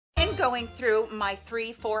going through my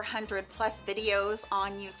 400 plus videos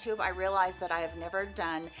on YouTube, I realized that I have never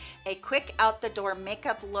done a quick out the door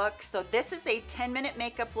makeup look. So this is a 10-minute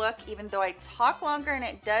makeup look, even though I talk longer and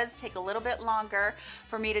it does take a little bit longer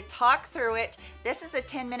for me to talk through it. This is a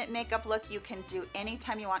 10-minute makeup look you can do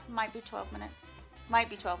anytime you want. Might be 12 minutes. Might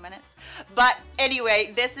be 12 minutes, but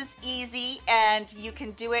anyway, this is easy and you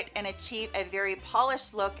can do it and achieve a very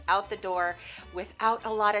polished look out the door without a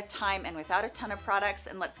lot of time and without a ton of products.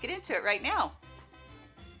 And let's get into it right now.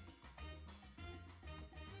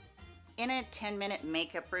 In a 10-minute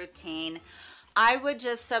makeup routine, I would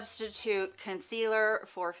just substitute concealer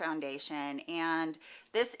for foundation, and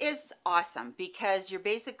this is awesome because you're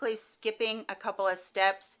basically skipping a couple of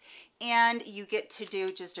steps and you get to do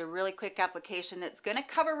just a really quick application that's going to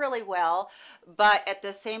cover really well, but at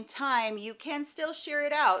the same time you can still sheer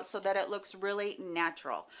it out so that it looks really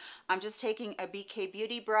natural. I'm just taking a BK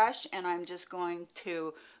Beauty brush and I'm just going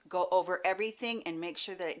to go over everything and make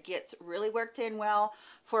sure that it gets really worked in well.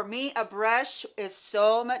 For me, a brush is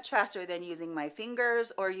so much faster than using my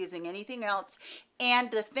fingers or using anything else, and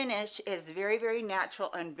the finish is very, very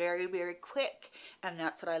natural and very, very quick, and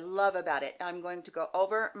that's what I love about it. I'm going to go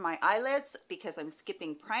over my eyelids because I'm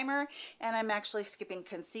skipping primer and I'm actually skipping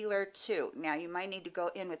concealer too. Now you might need to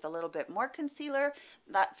go in with a little bit more concealer.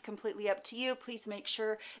 That's completely up to you. Please make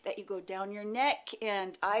sure that you go down your neck,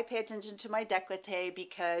 and I pay attention to my décolleté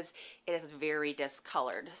because it is very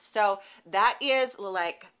discolored. So that is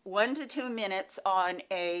like 1 to 2 minutes on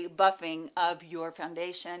a buffing of your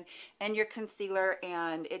foundation and your concealer,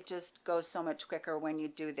 and it just goes so much quicker when you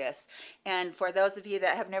do this. And for those of you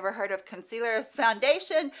that have never heard of concealer as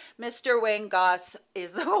foundation, Mr. Wayne Goss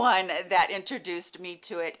is the one that introduced me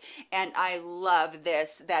to it, and I love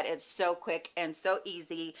this, that it's so quick and so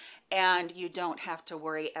easy and you don't have to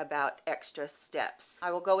worry about extra steps. I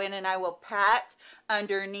will go in and I will pat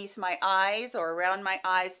underneath my eyes or around my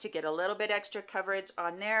eyes to get a little bit extra coverage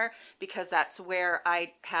on there because that's where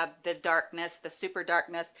I have the darkness, the super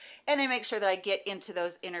darkness, and I make sure that I get into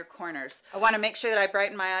those inner corners. I want to make sure that I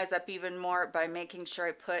brighten my eyes up even more by making sure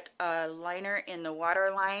I put a liner in the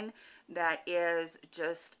waterline. That is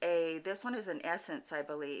just this one is an Essence, I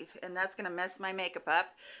believe, and that's gonna mess my makeup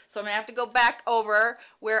up. So I'm gonna have to go back over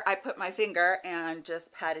where I put my finger and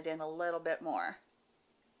just pat it in a little bit more.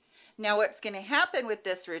 Now what's gonna happen with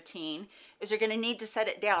this routine is you're gonna need to set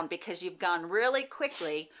it down because you've gone really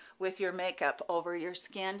quickly with your makeup over your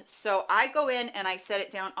skin. So I go in and I set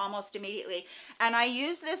it down almost immediately, and I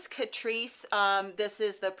use this Catrice, this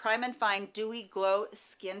is the Prime and Fine Dewy Glow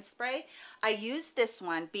Skin Spray. I use this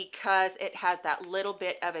one because it has that little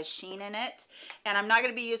bit of a sheen in it, and I'm not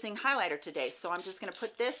going to be using highlighter today, so I'm just going to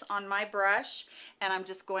put this on my brush and I'm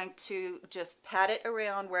just going to just pat it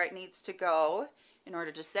around where it needs to go in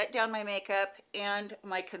order to set down my makeup and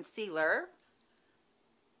my concealer.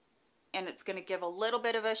 And it's going to give a little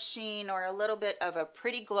bit of a sheen or a little bit of a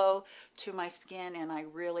pretty glow to my skin, and I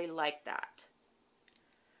really like that.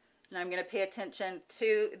 And I'm going to pay attention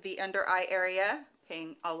to the under eye area,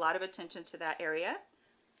 paying a lot of attention to that area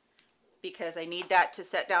because I need that to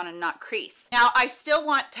set down and not crease. Now I still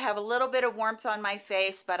want to have a little bit of warmth on my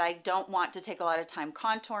face, but I don't want to take a lot of time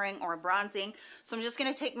contouring or bronzing. So I'm just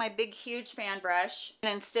going to take my big huge fan brush,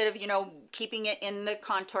 and instead of, you know, keeping it in the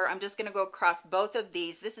contour, I'm just going to go across both of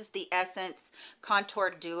these. This is the Essence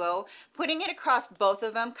Contour Duo. Putting it across both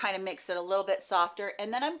of them kind of makes it a little bit softer,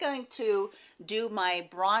 and then I'm going to do my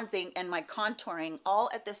bronzing and my contouring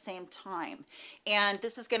all at the same time. And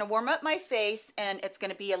this is going to warm up my face, and it's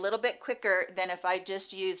going to be a little bit quicker than if I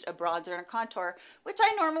just used a bronzer and a contour, which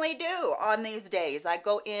I normally do on these days. I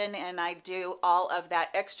go in and I do all of that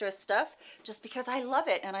extra stuff just because I love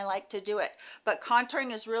it and I like to do it. But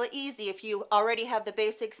contouring is really easy. If you already have the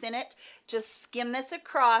basics in it, just skim this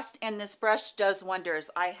across and this brush does wonders.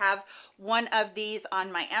 I have one of these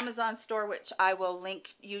on my Amazon store, which I will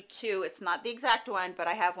link you to. It's not the exact one, but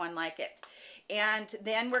I have one like it. And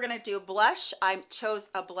then we're going to do blush. I chose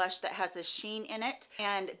a blush that has a sheen in it,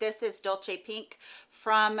 and this is Dolce Pink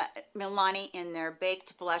from Milani in their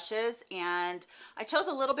baked blushes. And I chose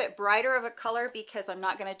a little bit brighter of a color because I'm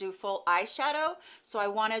not going to do full eyeshadow, so I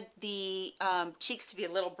wanted the cheeks to be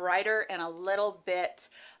a little brighter and a little bit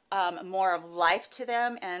more of life to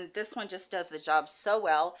them, and this one just does the job so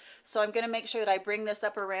well. So I'm going to make sure that I bring this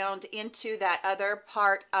up around into that other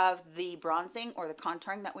part of the bronzing or the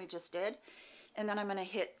contouring that we just did. And then I'm going to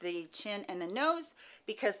hit the chin and the nose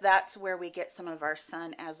because that's where we get some of our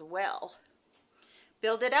sun as well.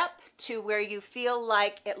 Build it up to where you feel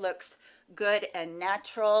like it looks good and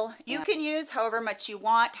natural. You can use however much you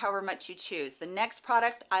want, however much you choose. The next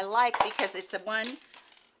product I like because it's a one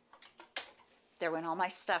There went all my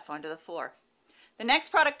stuff onto the floor. The next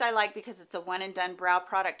product I like because it's a one and done brow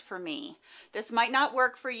product for me. This might not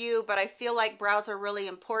work for you, but I feel like brows are really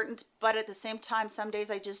important, but at the same time, some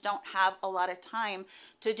days I just don't have a lot of time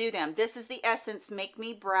to do them. This is the Essence Make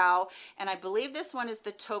Me Brow, and I believe this one is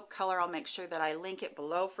the taupe color. I'll make sure that I link it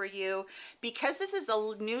below for you. Because this is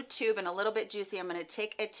a new tube and a little bit juicy, I'm gonna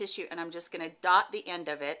take a tissue and I'm just gonna dot the end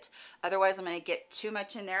of it. Otherwise, I'm gonna get too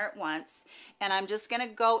much in there at once. And I'm just gonna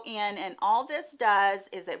go in, and all this does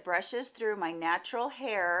is it brushes through my natural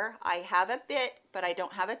hair. I have a bit, but I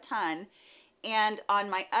don't have a ton. And on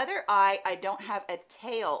my other eye, I don't have a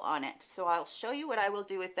tail on it. So I'll show you what I will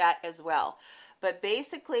do with that as well. But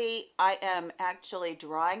basically, I am actually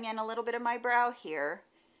drawing in a little bit of my brow here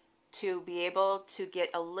to be able to get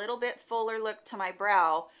a little bit fuller look to my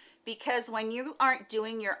brow, because when you aren't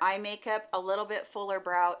doing your eye makeup, a little bit fuller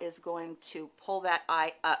brow is going to pull that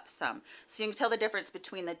eye up some. So you can tell the difference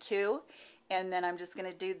between the two. And then I'm just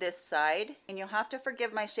going to do this side, and you'll have to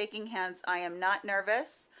forgive my shaking hands. I am not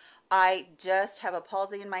nervous. I just have a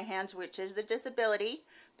palsy in my hands, which is a disability,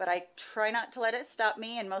 but I try not to let it stop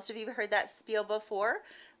me. And most of you have heard that spiel before,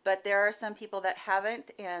 but there are some people that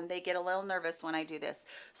haven't, and they get a little nervous when I do this.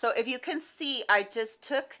 So if you can see, I just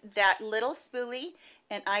took that little spoolie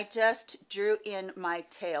and I just drew in my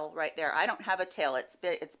tail right there. I don't have a tail.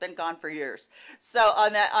 It's been gone for years. So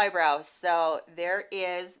on that eyebrow. So there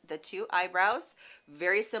is the two eyebrows.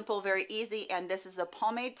 Very simple, very easy. And this is a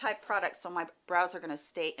pomade type product, so my brows are gonna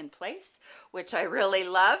stay in place, which I really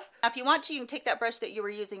love. Now, if you want to, you can take that brush that you were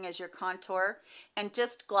using as your contour and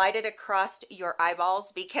just glide it across your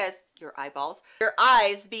eyeballs, because your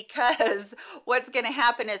eyes, because what's going to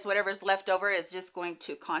happen is whatever's left over is just going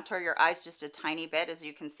to contour your eyes just a tiny bit, as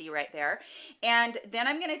you can see right there. And then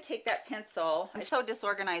I'm going to take that pencil. I'm so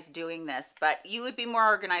disorganized doing this, but you would be more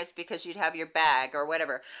organized because you'd have your bag or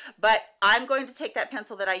whatever. But I'm going to take that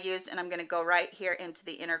pencil that I used, and I'm going to go right here into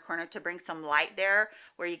the inner corner to bring some light there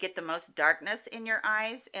where you get the most darkness in your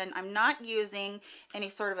eyes. And I'm not using any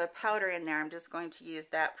sort of a powder in there. I'm just going to use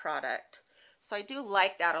that product. So I do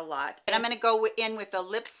like that a lot. And I'm going to go in with a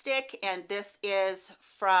lipstick, and this is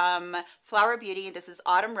from Flower Beauty. This is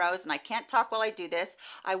Autumn Rose, and I can't talk while I do this.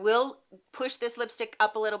 I will push this lipstick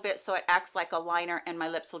up a little bit so it acts like a liner, and my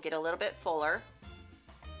lips will get a little bit fuller.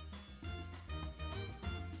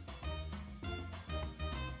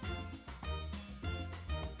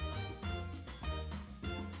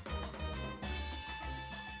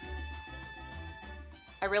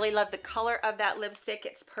 I really love the color of that lipstick.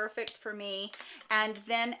 It's perfect for me. And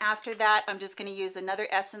then after that, I'm just going to use another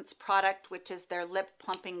Essence product, which is their Lip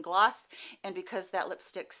Plumping Gloss. And because that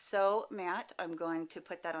lipstick's so matte, I'm going to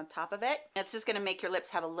put that on top of it. It's just going to make your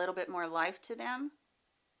lips have a little bit more life to them.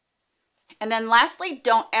 And then lastly,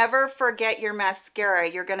 don't ever forget your mascara.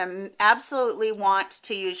 You're going to absolutely want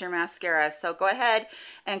to use your mascara. So go ahead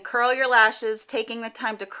and curl your lashes. Taking the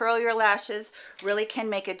time to curl your lashes really can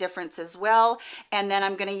make a difference as well. And then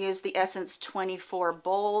I'm going to use the Essence 24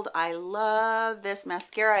 Bold. I love this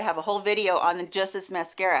mascara. I have a whole video on just this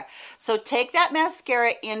mascara. So take that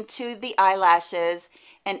mascara into the eyelashes,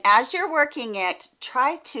 and as you're working it,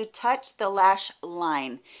 try to touch the lash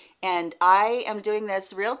line. And I am doing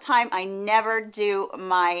this real time. I never do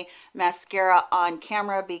my mascara on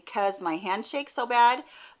camera because my hands shake so bad,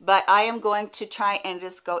 but I am going to try and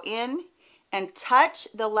just go in and touch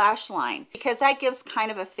the lash line, because that gives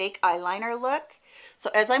kind of a fake eyeliner look.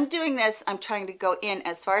 So as I'm doing this, I'm trying to go in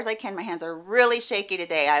as far as I can. My hands are really shaky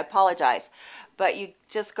today. I apologize. But you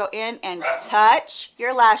just go in and touch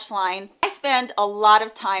your lash line. I spend a lot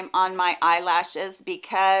of time on my eyelashes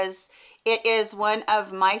because it is one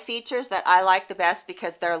of my features that I like the best,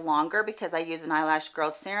 because they're longer, because I use an eyelash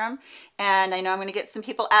growth serum. And I know I'm going to get some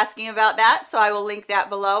people asking about that, so I will link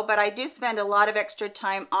that below. But I do spend a lot of extra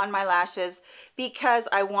time on my lashes because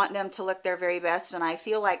I want them to look their very best. And I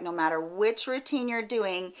feel like no matter which routine you're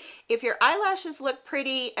doing, if your eyelashes look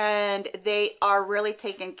pretty and they are really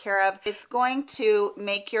taken care of, it's going to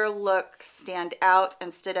make your look stand out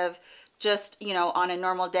instead of just, you know, on a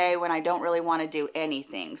normal day when I don't really want to do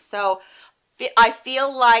anything. So I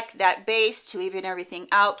feel like that base to even everything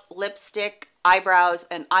out, lipstick, eyebrows,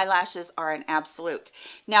 and eyelashes are an absolute.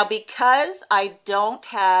 Now, because I don't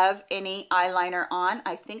have any eyeliner on,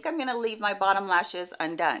 I think I'm going to leave my bottom lashes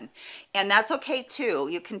undone. And that's okay too.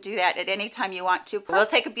 You can do that at any time you want to. We'll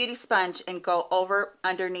take a beauty sponge and go over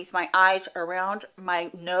underneath my eyes, around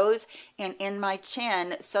my nose, and in my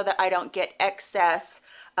chin, so that I don't get excess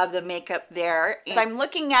of the makeup there. As I'm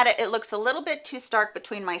looking at it, it looks a little bit too stark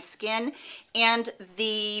between my skin and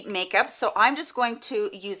the makeup. So I'm just going to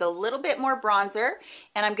use a little bit more bronzer,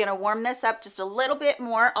 and I'm going to warm this up just a little bit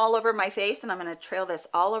more all over my face. And I'm going to trail this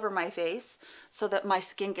all over my face so that my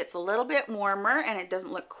skin gets a little bit warmer and it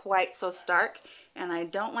doesn't look quite so stark. And I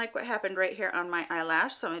don't like what happened right here on my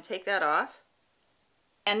eyelash, so I'm going to take that off.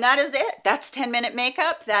 And that is it. That's 10-minute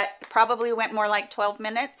makeup. That probably went more like 12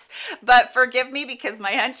 minutes, but forgive me because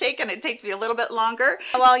my hand's shaking. It takes me a little bit longer.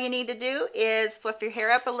 All you need to do is fluff your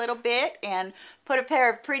hair up a little bit and put a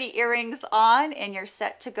pair of pretty earrings on, and you're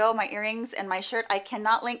set to go. My earrings and my shirt I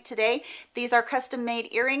cannot link today. These are custom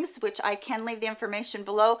made earrings, which I can leave the information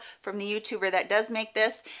below from the YouTuber that does make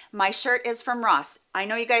this. My shirt is from Ross. I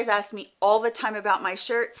know you guys ask me all the time about my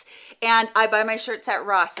shirts, and I buy my shirts at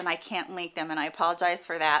Ross and I can't link them, and I apologize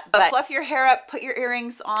for that. But fluff your hair up, put your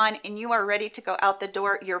earrings on, and you are ready to go out the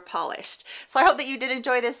door. You're polished. So I hope that you did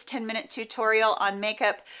enjoy this 10-minute tutorial on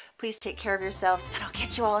makeup. Please take care of yourselves, and I'll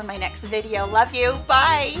catch you all in my next video. Love you.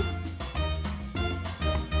 Bye.